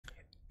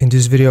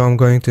this video, I'm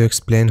going to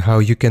explain how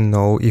you can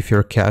know if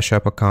your Cash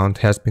App account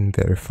has been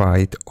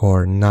verified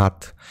or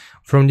not.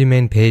 From the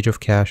main page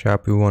of Cash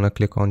App, we want to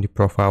click on the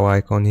profile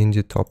icon in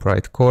the top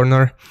right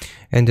corner.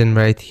 And then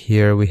right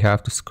here, we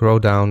have to scroll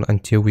down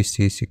until we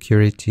see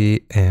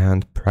security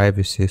and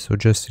privacy. So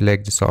just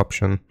select this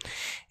option.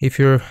 If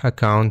your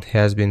account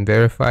has been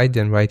verified,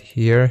 then right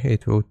here,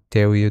 it will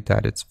tell you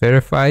that it's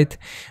verified.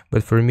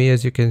 But for me,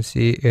 as you can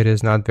see, it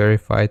is not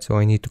verified. So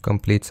I need to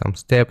complete some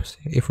steps.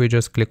 If we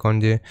just click on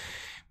the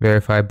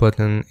verify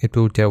button, it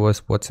will tell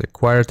us what's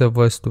required of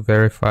us to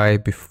verify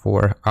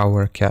before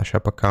our Cash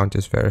App account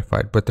is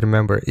verified. But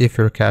remember, if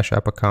your Cash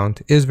App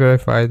account is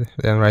verified,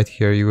 then right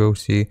here you will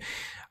see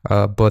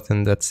a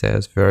button that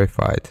says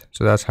verified.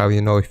 So that's how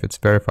you know if it's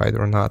verified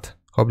or not.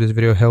 Hope this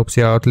video helps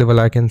you out. Leave a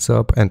like and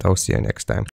sub, and I'll see you next time.